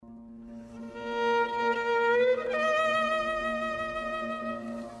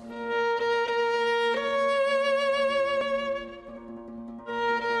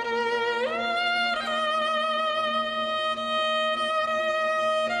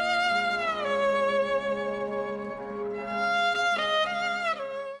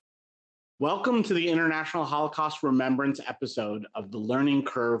Welcome to the International Holocaust Remembrance episode of the Learning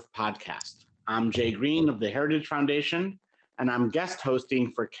Curve podcast. I'm Jay Green of the Heritage Foundation, and I'm guest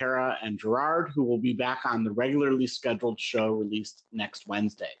hosting for Kara and Gerard, who will be back on the regularly scheduled show released next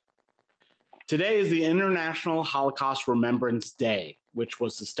Wednesday. Today is the International Holocaust Remembrance Day, which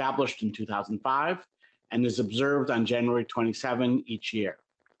was established in 2005 and is observed on January 27 each year.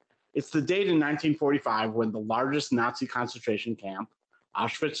 It's the date in 1945 when the largest Nazi concentration camp,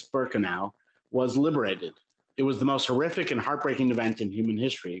 Auschwitz-Birkenau, was liberated. It was the most horrific and heartbreaking event in human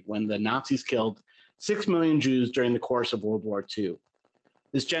history when the Nazis killed 6 million Jews during the course of World War II.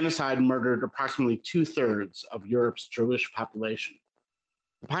 This genocide murdered approximately 2/3 of Europe's Jewish population.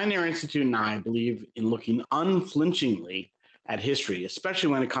 The Pioneer Institute and I believe in looking unflinchingly at history, especially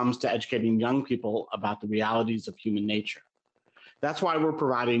when it comes to educating young people about the realities of human nature. That's why we're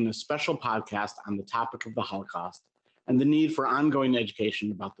providing a special podcast on the topic of the Holocaust and the need for ongoing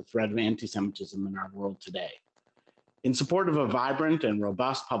education about the threat of anti-Semitism in our world today. In support of a vibrant and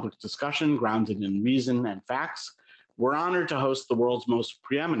robust public discussion grounded in reason and facts, we're honored to host the world's most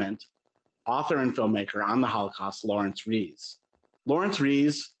preeminent author and filmmaker on the Holocaust, Laurence Rees. Laurence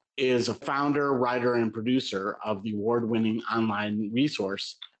Rees is a founder, writer, and producer of the award-winning online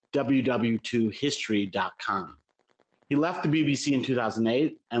resource, www2history.com. He left the BBC in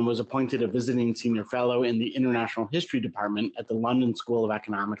 2008 and was appointed a visiting senior fellow in the International History Department at the London School of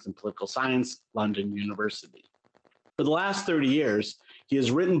Economics and Political Science, London University. For the last 30 years, he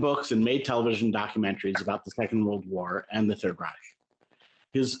has written books and made television documentaries about the Second World War and the Third Reich.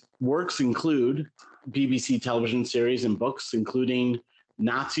 His works include BBC television series and books, including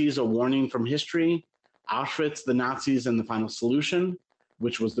Nazis, A Warning from History, Auschwitz, the Nazis and the Final Solution,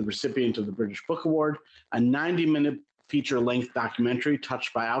 which was the recipient of the British Book Award, a 90-minute feature-length documentary,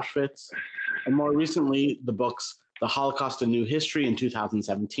 Touched by Auschwitz, and more recently, the books The Holocaust: A New History in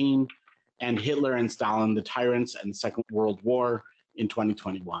 2017, and Hitler and Stalin, The Tyrants and the Second World War in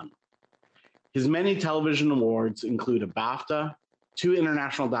 2021. His many television awards include a BAFTA, 2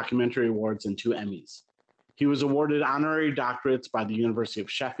 International Documentary Awards, and 2 Emmys. He was awarded honorary doctorates by the University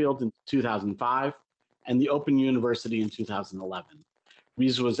of Sheffield in 2005 and the Open University in 2011.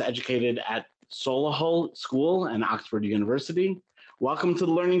 Rees was educated at Solihull School and Oxford University. Welcome to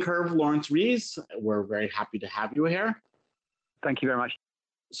the Learning Curve, Laurence Rees. We're very happy to have you here. Thank you very much.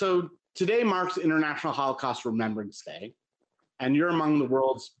 So today marks International Holocaust Remembrance Day, and you're among the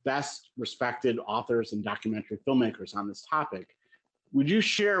world's best respected authors and documentary filmmakers on this topic. Would you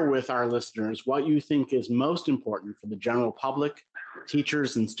share with our listeners what you think is most important for the general public,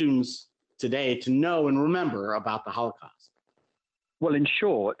 teachers, and students today to know and remember about the Holocaust? Well, in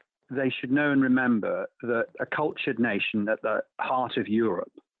short, they should know and remember that a cultured nation at the heart of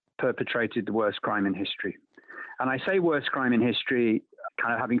Europe perpetrated the worst crime in history. And I say worst crime in history,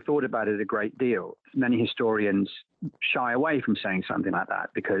 kind of having thought about it a great deal. Many historians shy away from saying something like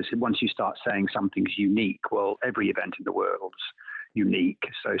that because once you start saying something's unique, well, every event in the world's unique.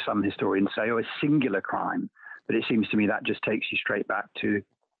 So some historians say, oh, a singular crime. But it seems to me that just takes you straight back to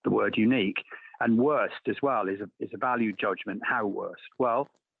the word unique. And worst as well is a value judgment. How worst? Well,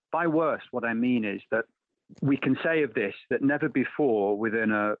 by worst, what I mean is that we can say of this that never before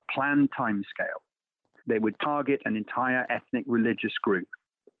within a planned timescale, they would target an entire ethnic religious group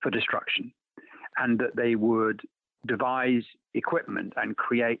for destruction, and that they would devise equipment and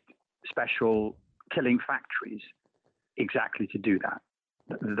create special killing factories exactly to do that.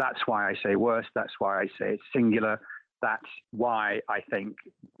 That's why I say worst. That's why I say it's singular. That's why I think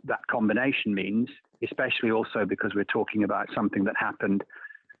that combination means, especially also because we're talking about something that happened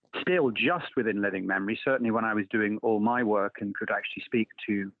still just within living memory. Certainly when I was doing all my work and could actually speak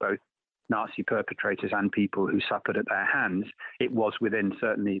to both Nazi perpetrators and people who suffered at their hands, it was within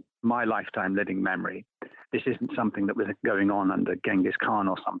certainly my lifetime living memory. This isn't something that was going on under Genghis Khan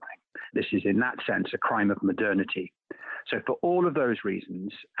or something. This is in that sense a crime of modernity. So for all of those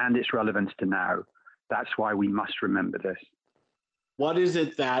reasons and its relevance to now, that's why we must remember this. What is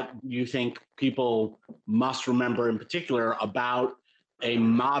it that you think people must remember in particular about a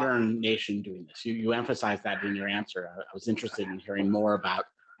modern nation doing this? You emphasized that in your answer. I was interested in hearing more about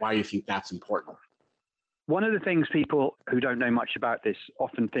why you think that's important. One of the things people who don't know much about this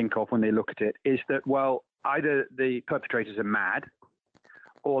often think of when they look at it is that, well, either the perpetrators are mad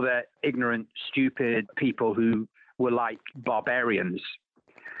or they're ignorant, stupid people who were like barbarians.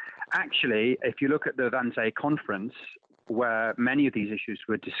 Actually, if you look at the Wannsee Conference, where many of these issues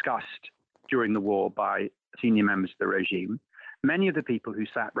were discussed during the war by senior members of the regime, many of the people who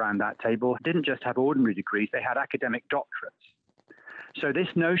sat around that table didn't just have ordinary degrees, they had academic doctorates. So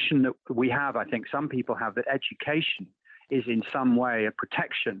this notion that we have, I think some people have, that education is in some way a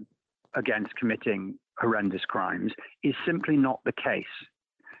protection against committing horrendous crimes is simply not the case.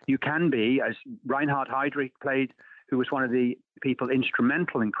 You can be, as Reinhard Heydrich played, who was one of the people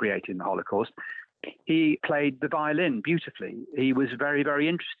instrumental in creating the Holocaust, he played the violin beautifully. He was very, very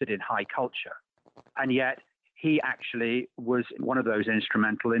interested in high culture. And yet he actually was one of those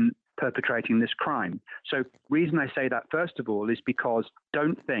instrumental in perpetrating this crime. So the reason I say that, first of all, is because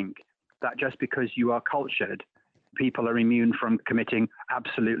don't think that just because you are cultured, people are immune from committing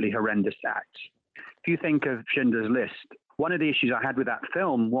absolutely horrendous acts. If you think of Schindler's List, one of the issues I had with that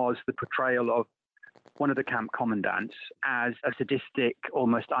film was the portrayal of one of the camp commandants as a sadistic,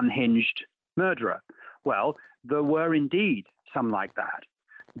 almost unhinged murderer. Well, there were indeed some like that.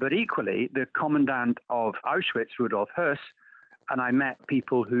 But equally, the commandant of Auschwitz, Rudolf Höss, and I met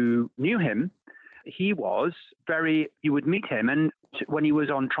people who knew him, he was you would meet him, and when he was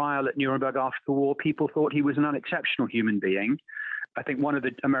on trial at Nuremberg after the war, people thought he was an unexceptional human being. I think one of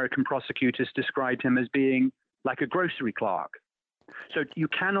the American prosecutors described him as being like a grocery clerk. So you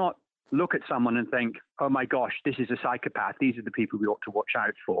cannot look at someone and think, oh my gosh, this is a psychopath. These are the people we ought to watch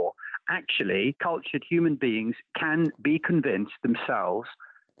out for. Actually, cultured human beings can be convinced themselves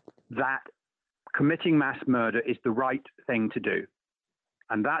that committing mass murder is the right thing to do.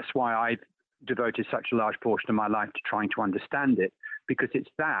 And that's why I've devoted such a large portion of my life to trying to understand it, because it's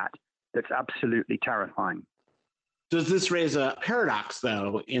that's absolutely terrifying. Does this raise a paradox,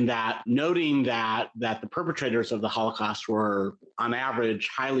 though, in that noting that the perpetrators of the Holocaust were, on average,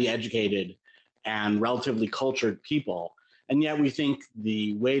 highly educated and relatively cultured people, and yet we think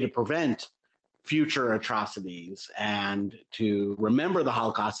the way to prevent future atrocities and to remember the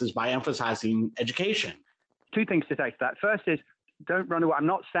Holocaust is by emphasizing education? Two things to say to that. First is, don't run away. I'm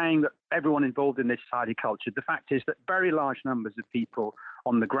not saying that everyone involved in this is highly cultured. The fact is that very large numbers of people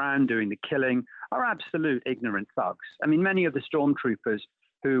on the ground doing the killing are absolute ignorant thugs. I mean, many of the stormtroopers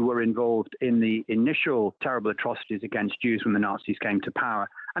who were involved in the initial terrible atrocities against Jews when the Nazis came to power,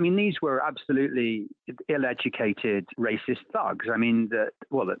 I mean, these were absolutely ill-educated, racist thugs. I mean, the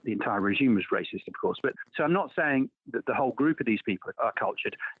entire regime was racist, of course. But so I'm not saying that the whole group of these people are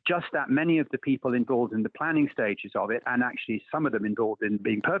cultured, just that many of the people involved in the planning stages of it, and actually some of them involved in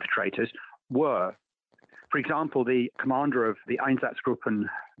being perpetrators, were. For example, the commander of the Einsatzgruppen,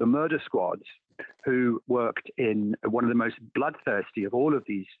 the murder squads, who worked in one of the most bloodthirsty of all of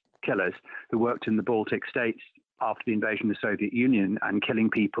these killers, who worked in the Baltic states after the invasion of the Soviet Union and killing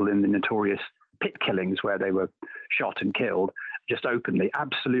people in the notorious pit killings where they were shot and killed just openly,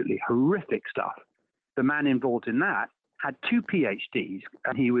 absolutely horrific stuff. The man involved in that had 2 PhDs,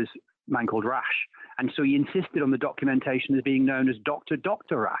 and he was a man called Rasch. And so he insisted on the documentation as being known as Dr.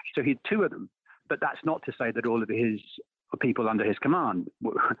 Rasch. So he had 2 of them. But that's not to say that all of his people under his command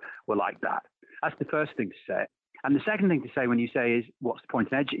were like that. That's the first thing to say. And the second thing to say when you say is, what's the point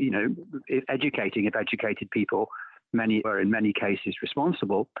in educating if educated people, many were in many cases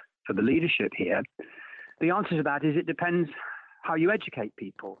responsible for the leadership here? The answer to that is it depends how you educate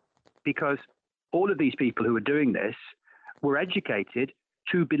people, because all of these people who were doing this were educated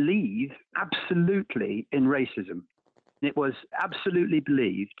to believe absolutely in racism. It was absolutely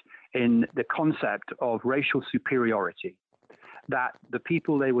believed in the concept of racial superiority, that the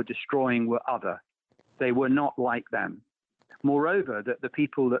people they were destroying were other. They were not like them. Moreover, that the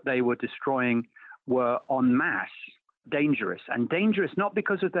people that they were destroying were en masse dangerous, and dangerous not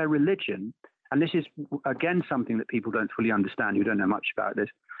because of their religion. And this is, again, something that people don't fully understand who don't know much about this.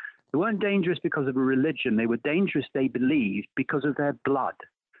 They weren't dangerous because of a religion. They were dangerous, they believed, because of their blood.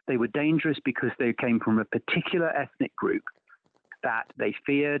 They were dangerous because they came from a particular ethnic group that they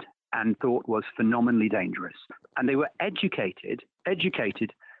feared and thought was phenomenally dangerous. And they were educated.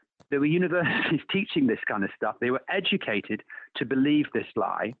 There were universities teaching this kind of stuff. They were educated to believe this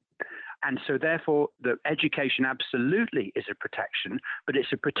lie. And so therefore, the education absolutely is a protection, but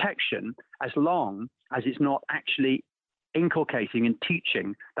it's a protection as long as it's not actually inculcating and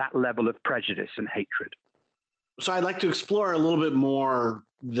teaching that level of prejudice and hatred. So I'd like to explore a little bit more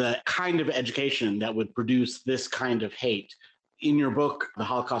the kind of education that would produce this kind of hate. In your book, The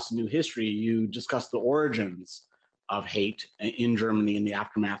Holocaust: A New History, you discuss the origins of hate in Germany in the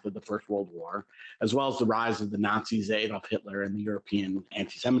aftermath of the First World War, as well as the rise of the Nazis, Adolf Hitler, and the European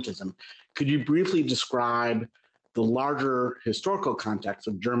anti-Semitism. Could you briefly describe the larger historical context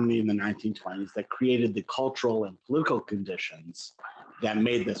of Germany in the 1920s that created the cultural and political conditions that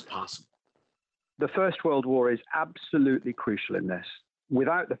made this possible? The First World War is absolutely crucial in this.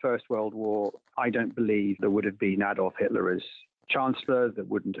 Without the First World War, I don't believe there would have been Adolf Hitler as Chancellor. There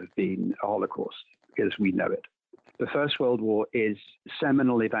wouldn't have been a Holocaust as we know it. The First World War is a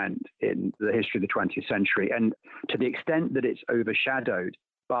seminal event in the history of the 20th century. And to the extent that it's overshadowed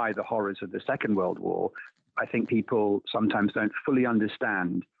by the horrors of the Second World War, I think people sometimes don't fully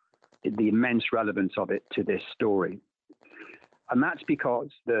understand the immense relevance of it to this story. And that's because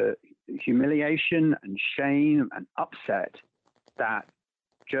the humiliation and shame and upset that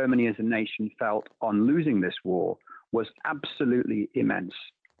Germany as a nation felt on losing this war was absolutely immense.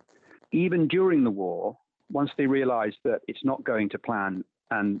 Even during the war, once they realized that it's not going to plan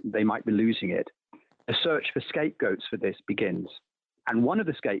and they might be losing it, a search for scapegoats for this begins. And one of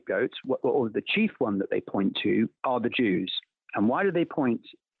the scapegoats, or the chief one that they point to, are the Jews. And why do they point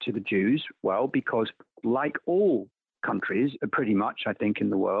to the Jews? Well, because like all countries, pretty much, I think, in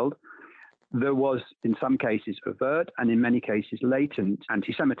the world, there was, in some cases, overt and in many cases, latent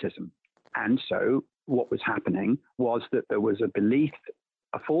anti-Semitism. And so what was happening was that there was a belief,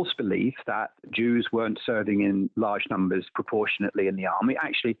 a false belief, that Jews weren't serving in large numbers proportionately in the army.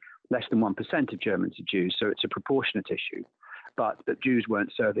 Actually, less than 1% of Germans are Jews, so it's a proportionate issue. But that Jews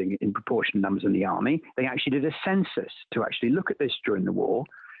weren't serving in proportionate numbers in the army. They actually did a census to actually look at this during the war.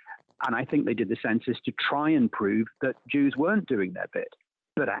 And I think they did the census to try and prove that Jews weren't doing their bit.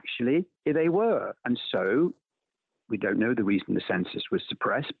 But actually, they were. And so we don't know the reason the census was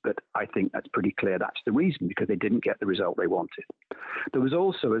suppressed, but I think that's pretty clear that's the reason, because they didn't get the result they wanted. There was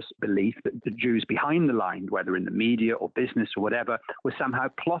also a belief that the Jews behind the line, whether in the media or business or whatever, were somehow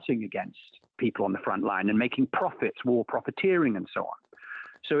plotting against people on the front line and making profits, war profiteering and so on.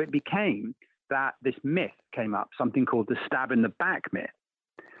 So it became that this myth came up, something called the stab in the back myth,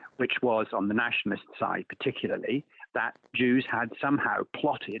 which was on the nationalist side particularly, that Jews had somehow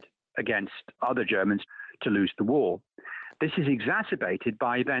plotted against other Germans to lose the war. This is exacerbated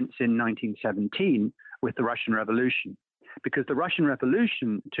by events in 1917 with the Russian Revolution, because the Russian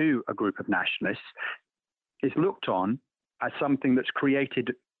Revolution to a group of nationalists is looked on as something that's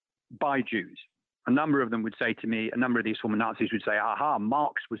created by Jews. A number of them would say to me, a number of these former Nazis would say, aha,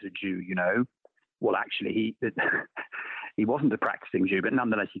 Marx was a Jew, you know. Well, actually, he wasn't a practicing Jew, but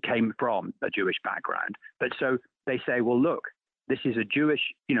nonetheless, he came from a Jewish background. But so they say, well, look, this is a Jewish,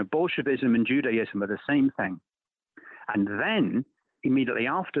 Bolshevism and Judaism are the same thing. And then immediately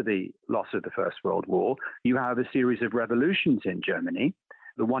after the loss of the First World War, you have a series of revolutions in Germany.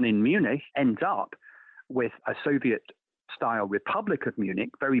 The one in Munich ends up with a Soviet-style Republic of Munich,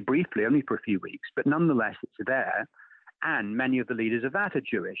 very briefly, only for a few weeks, but nonetheless, it's there. And many of the leaders of that are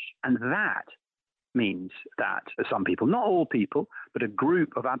Jewish. And that means that some people, not all people, but a group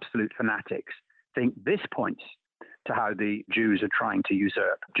of absolute fanatics think this points to how the Jews are trying to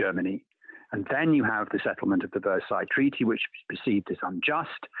usurp Germany. And then you have the settlement of the Versailles Treaty, which is perceived as unjust,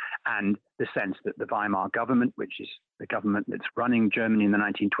 and the sense that the Weimar government, which is the government that's running Germany in the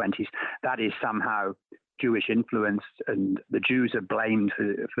 1920s, that is somehow Jewish influenced, and the Jews are blamed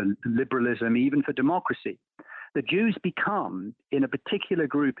for liberalism, even for democracy. The Jews become, in a particular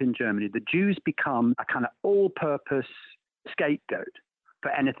group in Germany, the Jews become a kind of all-purpose scapegoat for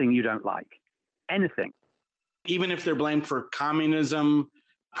anything you don't like. Anything. Even if they're blamed for communism,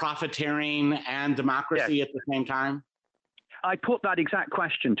 profiteering, and democracy Yes. at the same time? I put that exact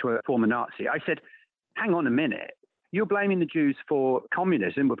question to a former Nazi. I said, hang on a minute. You're blaming the Jews for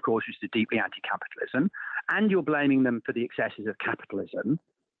communism, of course, which is deeply anti-capitalism, and you're blaming them for the excesses of capitalism.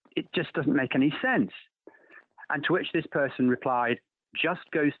 It just doesn't make any sense. And to which this person replied, just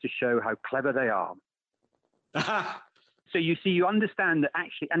goes to show how clever they are. So you see, you understand that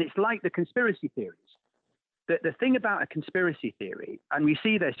actually, and it's like the conspiracy theories. The thing about a conspiracy theory, and we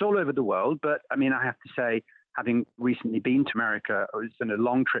see this all over the world, but I mean, I have to say, having recently been to America, I was on a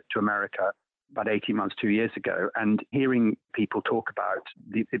long trip to America about 18 months, 2 years ago, and hearing people talk about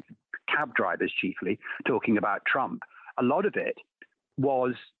the cab drivers chiefly talking about Trump, a lot of it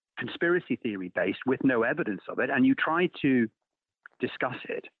was conspiracy theory based with no evidence of it, and you try to discuss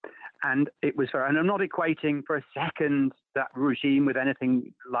it. And it was, and I'm not equating for a second that regime with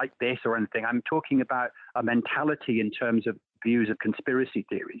anything like this or anything. I'm talking about a mentality in terms of views of conspiracy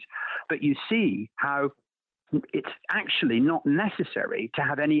theories. But you see how it's actually not necessary to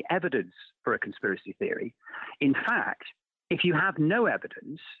have any evidence for a conspiracy theory. In fact, if you have no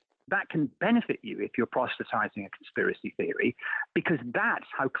evidence, that can benefit you if you're proselytizing a conspiracy theory, because that's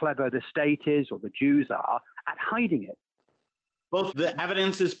how clever the state is or the Jews are at hiding it. Both the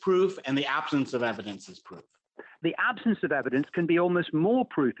evidence is proof and the absence of evidence is proof. The absence of evidence can be almost more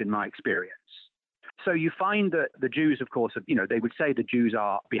proof in my experience. So you find that the Jews, of course, they would say the Jews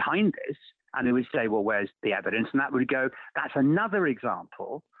are behind this, and they would say, well, where's the evidence? And that would go, that's another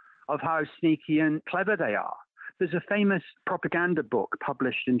example of how sneaky and clever they are. There's a famous propaganda book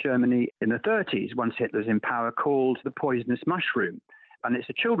published in Germany in the 30s, once Hitler's in power, called The Poisonous Mushroom. And it's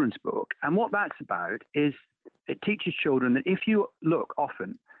a children's book. And what that's about is It teaches children that if you look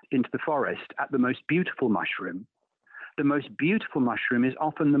often into the forest at the most beautiful mushroom is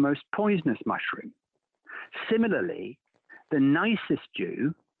often the most poisonous mushroom. Similarly, the nicest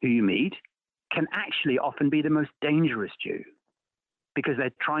Jew who you meet can actually often be the most dangerous Jew because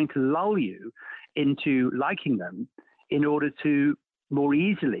they're trying to lull you into liking them in order to more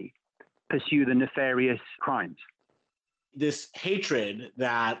easily pursue the nefarious crimes. This hatred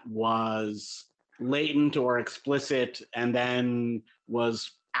that was latent or explicit and then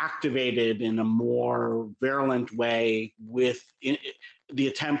was activated in a more virulent way with the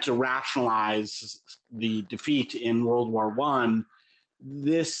attempt to rationalize the defeat in World War I.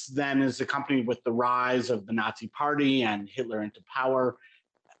 This then is accompanied with the rise of the Nazi Party and Hitler into power,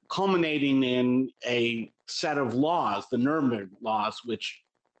 culminating in a set of laws, the Nuremberg laws, which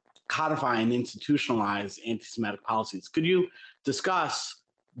codify and institutionalize anti-Semitic policies. Could you discuss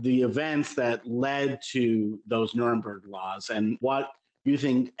the events that led to those Nuremberg laws and what you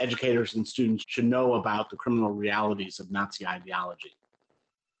think educators and students should know about the criminal realities of Nazi ideology?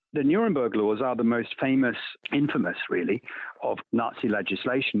 The Nuremberg laws are the most infamous, really, of Nazi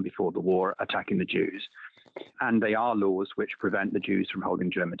legislation before the war attacking the Jews. And they are laws which prevent the Jews from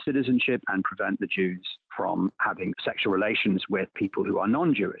holding German citizenship and prevent the Jews from having sexual relations with people who are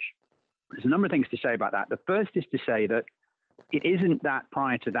non-Jewish. There's a number of things to say about that. The first is to say that it isn't that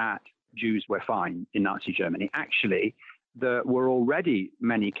prior to that Jews were fine in Nazi Germany. Actually, there were already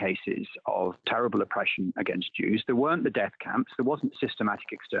many cases of terrible oppression against Jews. There weren't the death camps. There wasn't systematic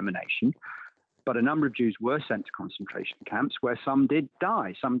extermination. But a number of Jews were sent to concentration camps where some did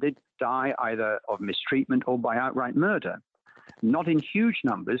die. Some did die either of mistreatment or by outright murder. Not in huge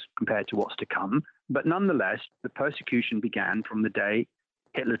numbers compared to what's to come, but nonetheless, the persecution began from the day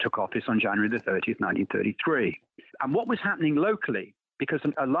Hitler took office on January the 30th, 1933. And what was happening locally, because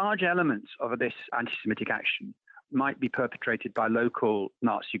a large element of this anti-Semitic action might be perpetrated by local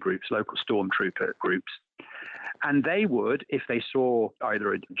Nazi groups, local stormtrooper groups. And they would, if they saw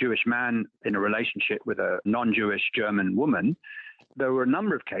either a Jewish man in a relationship with a non-Jewish German woman, there were a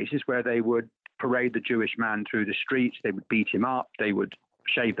number of cases where they would parade the Jewish man through the streets, they would beat him up, they would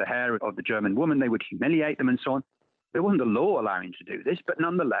shave the hair of the German woman, they would humiliate them and so on. There wasn't a law allowing to do this, but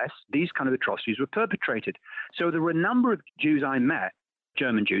nonetheless, these kind of atrocities were perpetrated. So there were a number of Jews I met,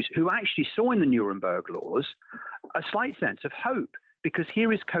 German Jews, who actually saw in the Nuremberg laws a slight sense of hope, because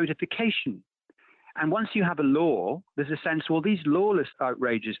here is codification. And once you have a law, there's a sense, well, these lawless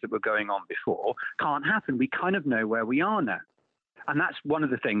outrages that were going on before can't happen. We kind of know where we are now. And that's one of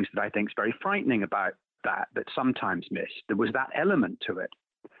the things that I think is very frightening about that's sometimes missed. There was that element to it.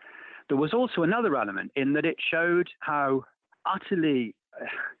 There was also another element in that it showed how utterly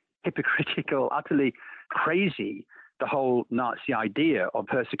hypocritical, utterly crazy the whole Nazi idea of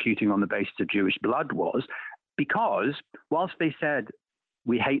persecuting on the basis of Jewish blood was, because whilst they said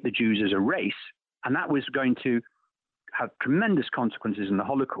we hate the Jews as a race, and that was going to have tremendous consequences in the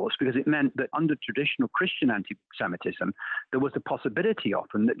Holocaust, because it meant that under traditional Christian anti-Semitism, there was a possibility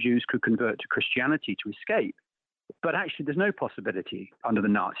often that Jews could convert to Christianity to escape. But actually, there's no possibility under the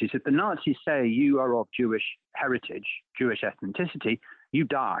Nazis. If the Nazis say you are of Jewish heritage, Jewish ethnicity, you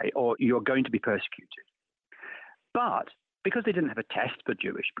die or you're going to be persecuted. But because they didn't have a test for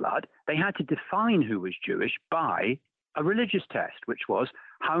Jewish blood, they had to define who was Jewish by a religious test, which was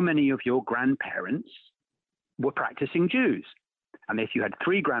how many of your grandparents were practicing Jews. And if you had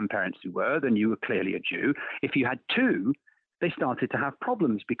 3 grandparents who were, then you were clearly a Jew. If you had 2, they started to have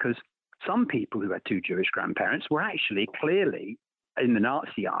problems because some people who had 2 Jewish grandparents were actually clearly, in the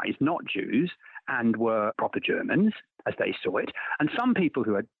Nazi eyes, not Jews and were proper Germans, as they saw it. And some people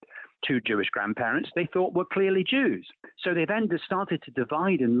who had 2 Jewish grandparents they thought were clearly Jews. So they then just started to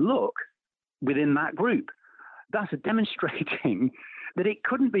divide and look within that group, thus demonstrating that it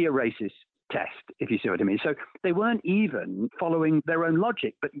couldn't be a racist test, if you see what I mean. So they weren't even following their own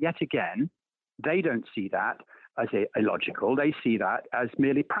logic, but yet again, they don't see that as illogical. They see that as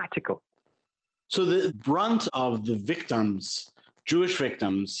merely practical. So the brunt of the victims, Jewish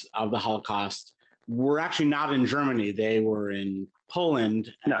victims of the Holocaust, were actually not in Germany. They were in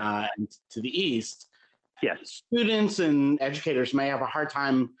Poland and to the east. Yes. Students and educators may have a hard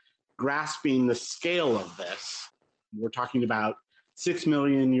time grasping the scale of this. We're talking about 6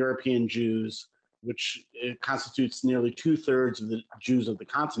 million European Jews, which constitutes nearly 2/3 of the Jews of the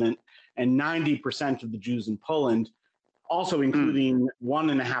continent, and 90% of the Jews in Poland, also including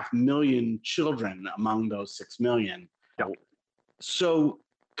 1.5 million children among those 6 million. Yep. So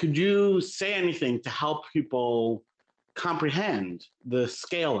could you say anything to help people comprehend the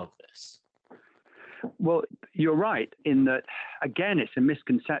scale of this? Well, you're right in that, again, it's a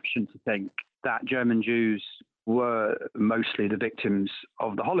misconception to think that German Jews were mostly the victims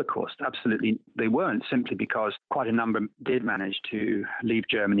of the Holocaust. Absolutely, they weren't, simply because quite a number did manage to leave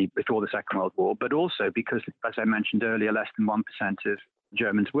Germany before the Second World War, but also because, as I mentioned earlier, less than 1% of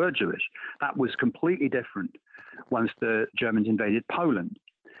Germans were Jewish. That was completely different once the Germans invaded Poland.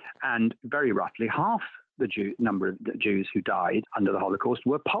 And very roughly half the number of the Jews who died under the Holocaust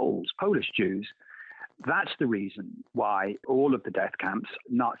were Polish Jews. That's the reason why all of the death camps,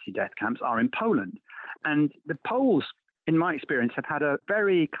 Nazi death camps, are in Poland. And the Poles, in my experience, have had a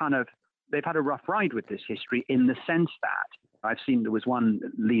they've had a rough ride with this history, in the sense that I've seen there was one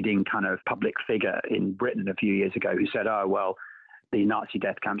leading kind of public figure in Britain a few years ago who said, oh, well, the Nazi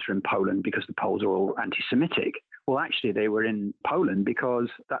death camps are in Poland because the Poles are all anti-Semitic. Well, actually, they were in Poland because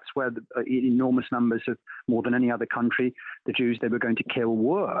that's where the enormous numbers of, more than any other country, the Jews they were going to kill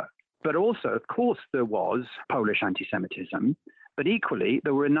were. But also, of course, there was Polish anti-Semitism, but equally,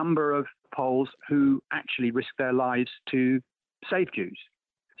 there were a number of Poles who actually risked their lives to save Jews.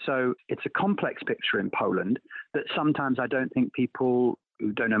 So it's a complex picture in Poland that sometimes I don't think people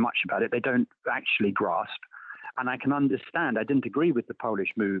who don't know much about it, they don't actually grasp. And I can understand, I didn't agree with the Polish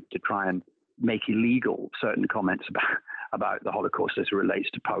move to try and make illegal certain comments about the Holocaust as it relates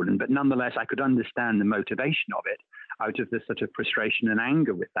to Poland, but nonetheless, I could understand the motivation of it out of the sort of frustration and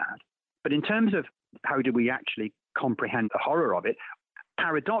anger with that. But in terms of how do we actually comprehend the horror of it,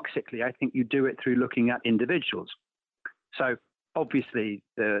 paradoxically, I think you do it through looking at individuals. So obviously,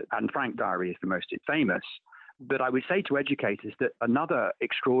 the Anne Frank diary is the most famous, but I would say to educators that another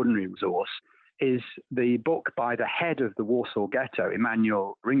extraordinary resource is the book by the head of the Warsaw Ghetto,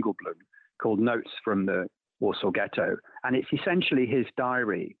 Emanuel Ringelblum, called Notes from the Warsaw Ghetto. And it's essentially his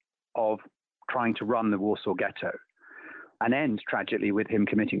diary of trying to run the Warsaw Ghetto, and ends tragically with him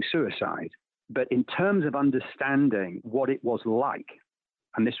committing suicide. But in terms of understanding what it was like,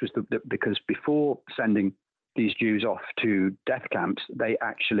 and this was because before sending these Jews off to death camps, they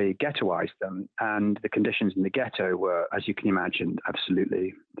actually ghettoized them. And the conditions in the ghetto were, as you can imagine,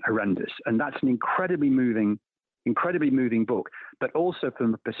 absolutely horrendous. And that's an incredibly moving book, but also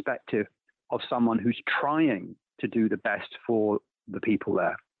from the perspective of someone who's trying to do the best for the people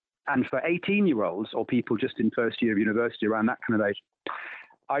there. And for 18-year-olds or people just in first year of university, around that kind of age,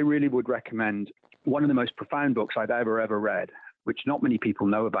 I really would recommend one of the most profound books I've ever read, which not many people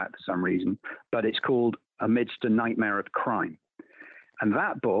know about for some reason, but it's called Amidst a Nightmare of Crime. And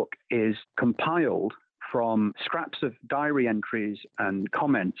that book is compiled from scraps of diary entries and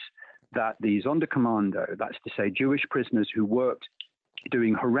comments that the Sonderkommando, that's to say Jewish prisoners who worked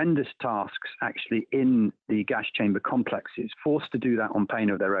doing horrendous tasks actually in the gas chamber complexes, forced to do that on pain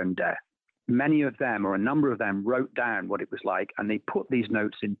of their own death. Many of them, or a number of them, wrote down what it was like, and they put these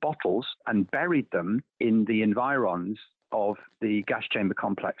notes in bottles and buried them in the environs of the gas chamber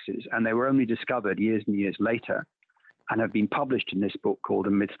complexes. And they were only discovered years and years later and have been published in this book called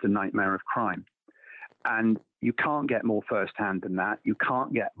Amidst the Nightmare of Crime. And you can't get more firsthand than that. You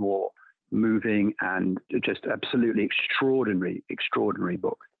can't get more moving and just absolutely extraordinary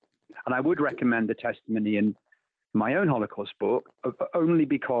book. And I would recommend the testimony in my own Holocaust book, only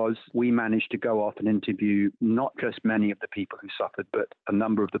because we managed to go off and interview not just many of the people who suffered, but a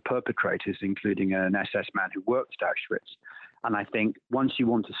number of the perpetrators, including an SS man who worked at Auschwitz. And I think once you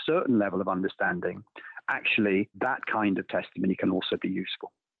want a certain level of understanding, actually that kind of testimony can also be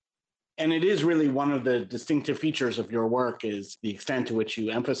useful. And it is really one of the distinctive features of your work is the extent to which you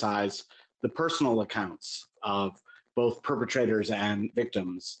emphasize the personal accounts of both perpetrators and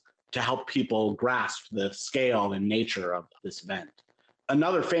victims to help people grasp the scale and nature of this event.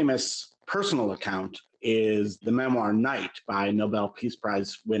 Another famous personal account is the memoir Night by Nobel Peace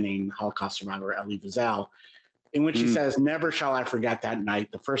Prize winning Holocaust survivor Elie Wiesel, in which he says, "Never shall I forget that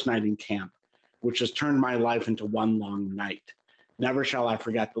night, the first night in camp, which has turned my life into one long night. Never shall I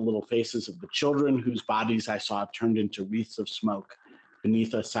forget the little faces of the children whose bodies I saw turned into wreaths of smoke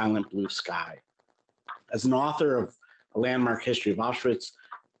beneath a silent blue sky." As an author of a landmark history of Auschwitz,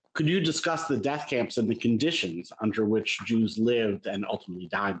 could you discuss the death camps and the conditions under which Jews lived and ultimately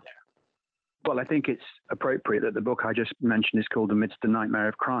died there? Well, I think it's appropriate that the book I just mentioned is called Amidst the Nightmare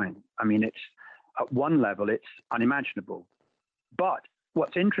of Crime. I mean, it's at one level, it's unimaginable. But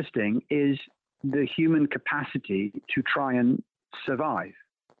what's interesting is the human capacity to try and survive.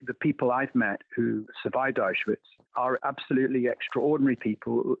 The people I've met who survived Auschwitz are absolutely extraordinary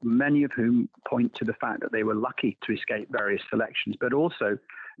people, many of whom point to the fact that they were lucky to escape various selections, but also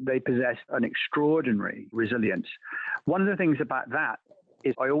they possess an extraordinary resilience. One of the things about that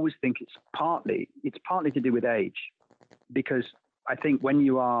is I always think it's partly to do with age, because I think when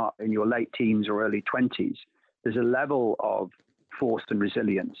you are in your late teens or early 20s, there's a level of force and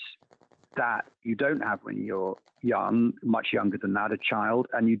resilience that you don't have when you're young, much younger than that, a child,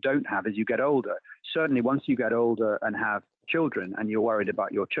 and you don't have as you get older. Certainly once you get older and have children and you're worried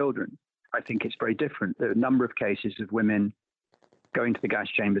about your children, I think it's very different. There are a number of cases of women going to the gas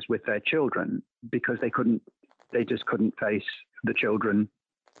chambers with their children because they just couldn't face the children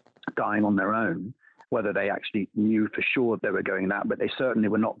dying on their own, whether they actually knew for sure they were going that, but they certainly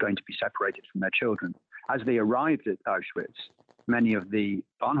were not going to be separated from their children. As they arrived at Auschwitz, many of the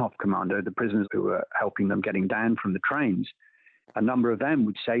Bahnhof Kommando, the prisoners who were helping them getting down from the trains, a number of them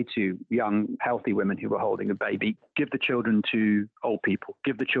would say to young, healthy women who were holding a baby, give the children to old people,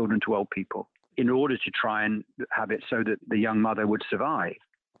 give the children to old people, in order to try and have it so that the young mother would survive.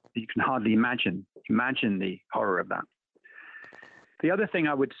 You can hardly imagine the horror of that. The other thing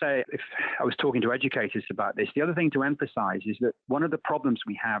I would say, if I was talking to educators about this, the other thing to emphasize is that one of the problems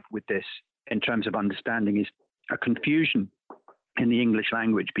we have with this in terms of understanding is a confusion in the English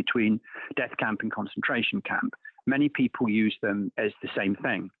language between death camp and concentration camp. Many people use them as the same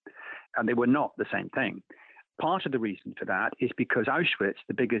thing, and they were not the same thing. Part of the reason for that is because Auschwitz,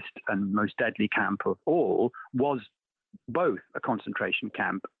 the biggest and most deadly camp of all, was both a concentration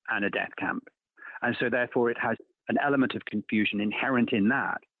camp and a death camp. And so therefore it has an element of confusion inherent in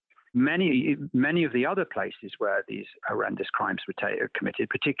that. Many of the other places where these horrendous crimes were committed,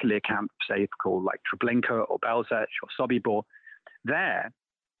 particularly a camp, say, called like Treblinka or Belzec or Sobibor, there,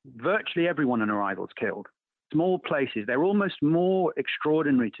 virtually everyone on arrival is killed. Small places, they're almost more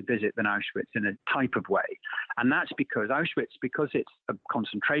extraordinary to visit than Auschwitz in a type of way. And that's because Auschwitz, because it's a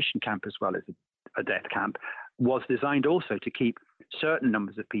concentration camp as well as a death camp, was designed also to keep certain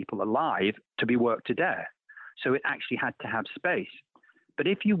numbers of people alive to be worked to death. So it actually had to have space. But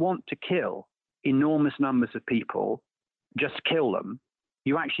if you want to kill enormous numbers of people, just kill them,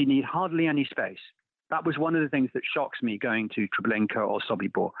 you actually need hardly any space. That was one of the things that shocks me going to Treblinka or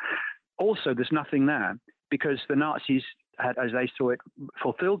Sobibor. Also, there's nothing there because the Nazis had, as they saw it,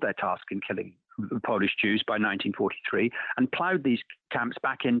 fulfilled their task in killing the Polish Jews by 1943 and plowed these camps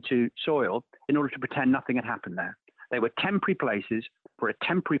back into soil in order to pretend nothing had happened there. They were temporary places for a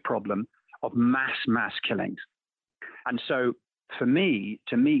temporary problem of mass killings. And so for me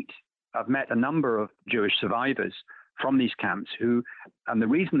to meet, I've met a number of Jewish survivors from these camps and the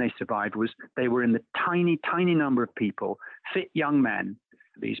reason they survived was they were in the tiny number of people, fit young men,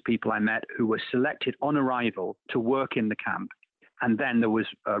 these people I met who were selected on arrival to work in the camp. And then there was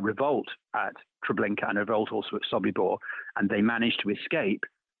a revolt at Treblinka and a revolt also at Sobibor, and they managed to escape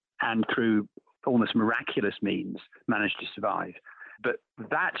and through almost miraculous means managed to survive. But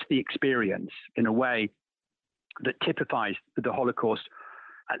that's the experience in a way that typifies the Holocaust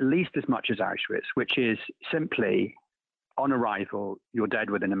at least as much as Auschwitz, which is simply on arrival, you're dead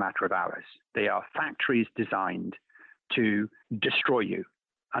within a matter of hours. They are factories designed to destroy you.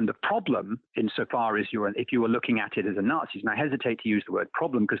 And the problem, insofar as if you were looking at it as a Nazi, and I hesitate to use the word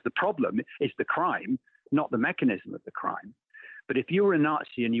problem because the problem is the crime, not the mechanism of the crime. But if you were a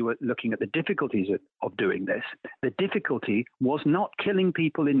Nazi and you were looking at the difficulties of doing this, the difficulty was not killing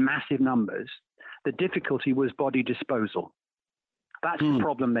people in massive numbers. The difficulty was body disposal. That's the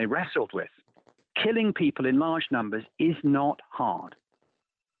problem they wrestled with. Killing people in large numbers is not hard.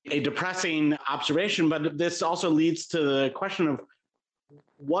 A depressing observation, but this also leads to the question of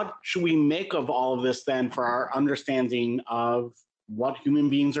what should we make of all of this then for our understanding of what human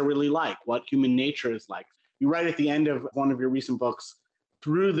beings are really like, what human nature is like. You write at the end of one of your recent books,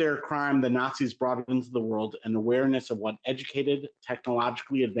 through their crime, the Nazis brought into the world an awareness of what educated,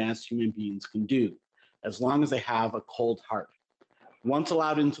 technologically advanced human beings can do, as long as they have a cold heart. Once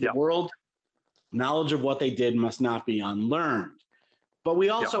allowed into the world, knowledge of what they did must not be unlearned. But we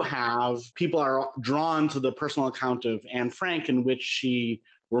also have, people are drawn to the personal account of Anne Frank, in which she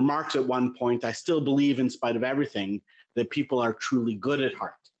remarks at one point, I still believe in spite of everything that people are truly good at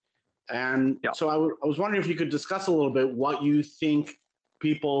heart. And so I was wondering if you could discuss a little bit what you think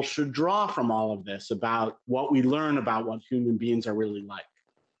people should draw from all of this about what we learn about what human beings are really like.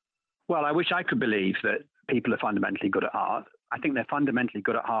 Well, I wish I could believe that people are fundamentally good at art. I think they're fundamentally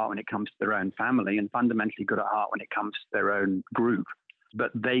good at heart when it comes to their own family and fundamentally good at heart when it comes to their own group.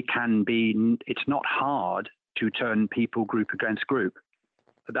 But they can be, it's not hard to turn people group against group.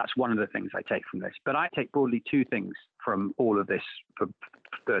 But that's one of the things I take from this. But I take broadly two things from all of this for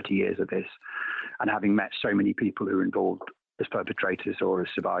 30 years of this. And having met so many people who are involved as perpetrators or as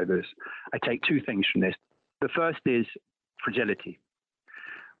survivors, I take two things from this. The first is fragility.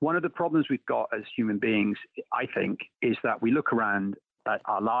 One of the problems we've got as human beings, I think, is that we look around at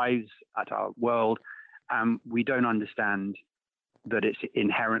our lives, at our world, and we don't understand that it's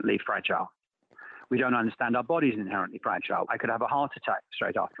inherently fragile. We don't understand our bodies inherently fragile. I could have a heart attack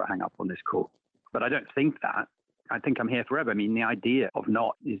straight after I hang up on this call. But I don't think that. I think I'm here forever. I mean, the idea of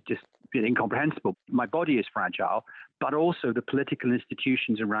not is just incomprehensible. My body is fragile, but also the political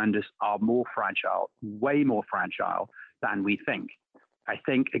institutions around us are more fragile, way more fragile than we think. I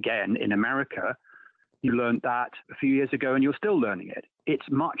think, again, in America, you learned that a few years ago and you're still learning it. It's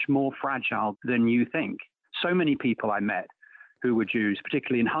much more fragile than you think. So many people I met who were Jews,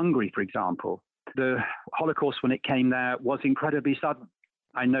 particularly in Hungary, for example. The Holocaust, when it came there, was incredibly sudden.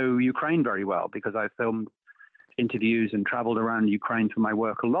 I know Ukraine very well because I filmed interviews and traveled around Ukraine for my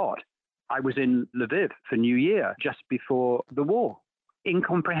work a lot. I was in Lviv for New Year just before the war.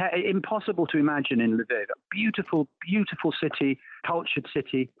 Impossible to imagine in Lviv, a beautiful, beautiful city, cultured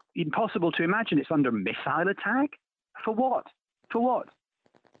city. Impossible to imagine it's under missile attack. For what? For what?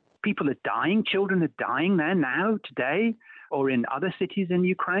 People are dying. Children are dying there now, today, or in other cities in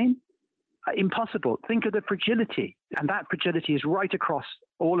Ukraine. Impossible. Think of the fragility. And that fragility is right across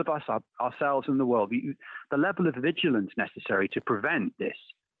all of us, ourselves and the world. The level of vigilance necessary to prevent this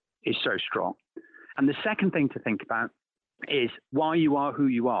is so strong. And the second thing to think about is why you are who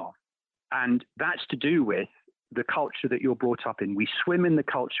you are. And that's to do with the culture that you're brought up in. We swim in the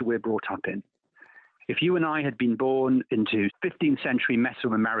culture we're brought up in. If you and I had been born into 15th century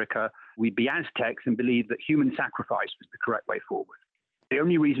Mesoamerica, we'd be Aztecs and believe that human sacrifice was the correct way forward. The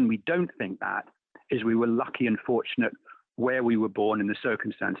only reason we don't think that is we were lucky and fortunate where we were born, in the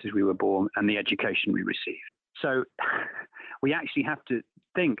circumstances we were born, and the education we received. So we actually have to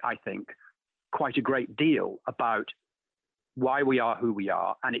think, I think, quite a great deal about why we are who we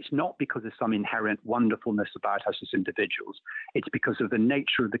are. And it's not because of some inherent wonderfulness about us as individuals. It's because of the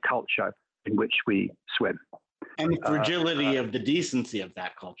nature of the culture in which we swim. And the fragility of the decency of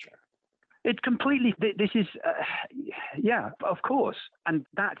that culture. It's completely, this is, yeah, of course. And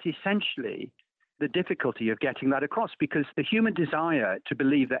that's essentially the difficulty of getting that across, because the human desire to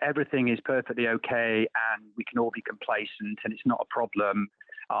believe that everything is perfectly okay and we can all be complacent and it's not a problem,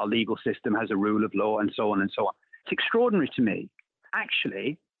 our legal system has a rule of law and so on and so on. It's extraordinary to me.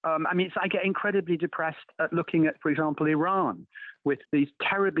 Actually, I get incredibly depressed at looking at, for example, Iran, with these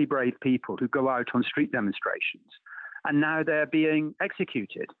terribly brave people who go out on street demonstrations, and now they're being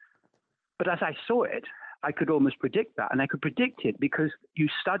executed. But as I saw it, I could almost predict that. And I could predict it because you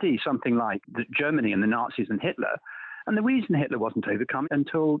study something like Germany and the Nazis and Hitler. And the reason Hitler wasn't overcome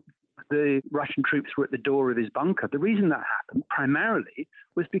until the Russian troops were at the door of his bunker, the reason that happened primarily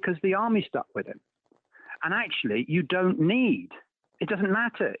was because the army stuck with him. And actually, you don't need, it doesn't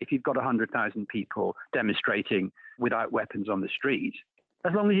matter if you've got 100,000 people demonstrating without weapons on the street,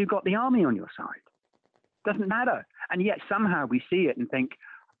 as long as you've got the army on your side. Doesn't matter. And yet somehow we see it and think,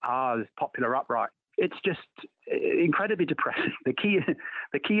 this popular uprising. It's just incredibly depressing. The key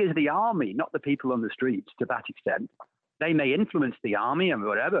is the army, not the people on the streets to that extent. They may influence the army and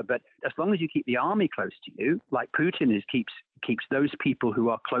whatever, but as long as you keep the army close to you, like Putin keeps those people who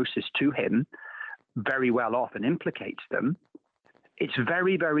are closest to him very well off and implicates them, it's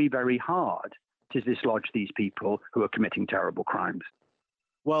very, very, very hard to dislodge these people who are committing terrible crimes.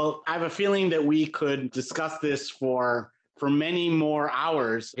 Well, I have a feeling that we could discuss this for many more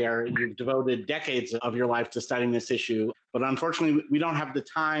hours here. You've devoted decades of your life to studying this issue, but unfortunately, we don't have the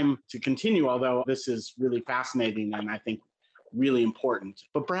time to continue, although this is really fascinating and I think really important.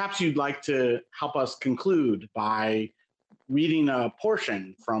 But perhaps you'd like to help us conclude by reading a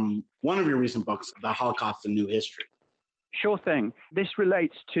portion from one of your recent books, The Holocaust and New History. Sure thing. This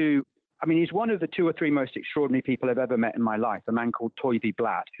relates to, he's one of the two or three most extraordinary people I've ever met in my life, a man called Toivi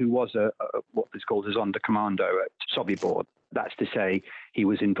Blatt, who was what is called a Sonderkommando at Sobibor. That's to say, he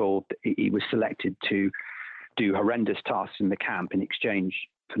was selected to do horrendous tasks in the camp in exchange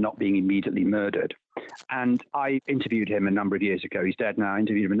for not being immediately murdered. And I interviewed him a number of years ago. He's dead now. I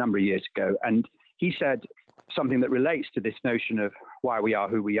interviewed him a number of years ago. And he said something that relates to this notion of why we are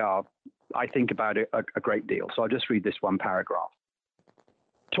who we are. I think about it a great deal. So I'll just read this one paragraph.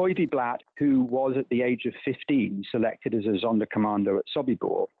 Toivi Blatt, who was at the age of 15 selected as a Sonderkommando at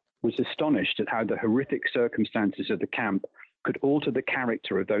Sobibor, was astonished at how the horrific circumstances of the camp could alter the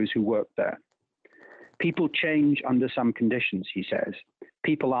character of those who worked there. People change under some conditions, he says.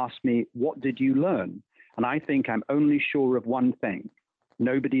 People ask me, what did you learn? And I think I'm only sure of one thing.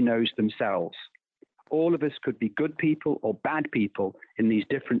 Nobody knows themselves. All of us could be good people or bad people in these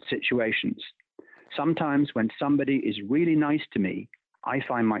different situations. Sometimes when somebody is really nice to me, I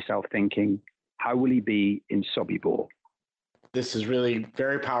find myself thinking, how will he be in Sobibor? This is really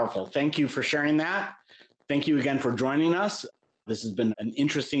very powerful. Thank you for sharing that. Thank you again for joining us. This has been an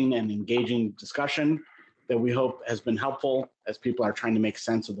interesting and engaging discussion that we hope has been helpful as people are trying to make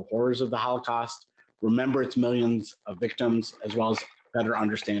sense of the horrors of the Holocaust. remember its millions of victims, as well as better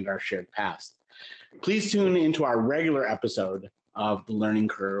understand our shared past. Please tune into our regular episode of The Learning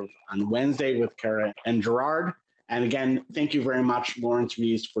Curve on Wednesday with Kara and Gerard. And again, thank you very much, Laurence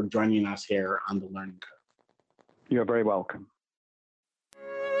Rees, for joining us here on The Learning Curve. You're very welcome.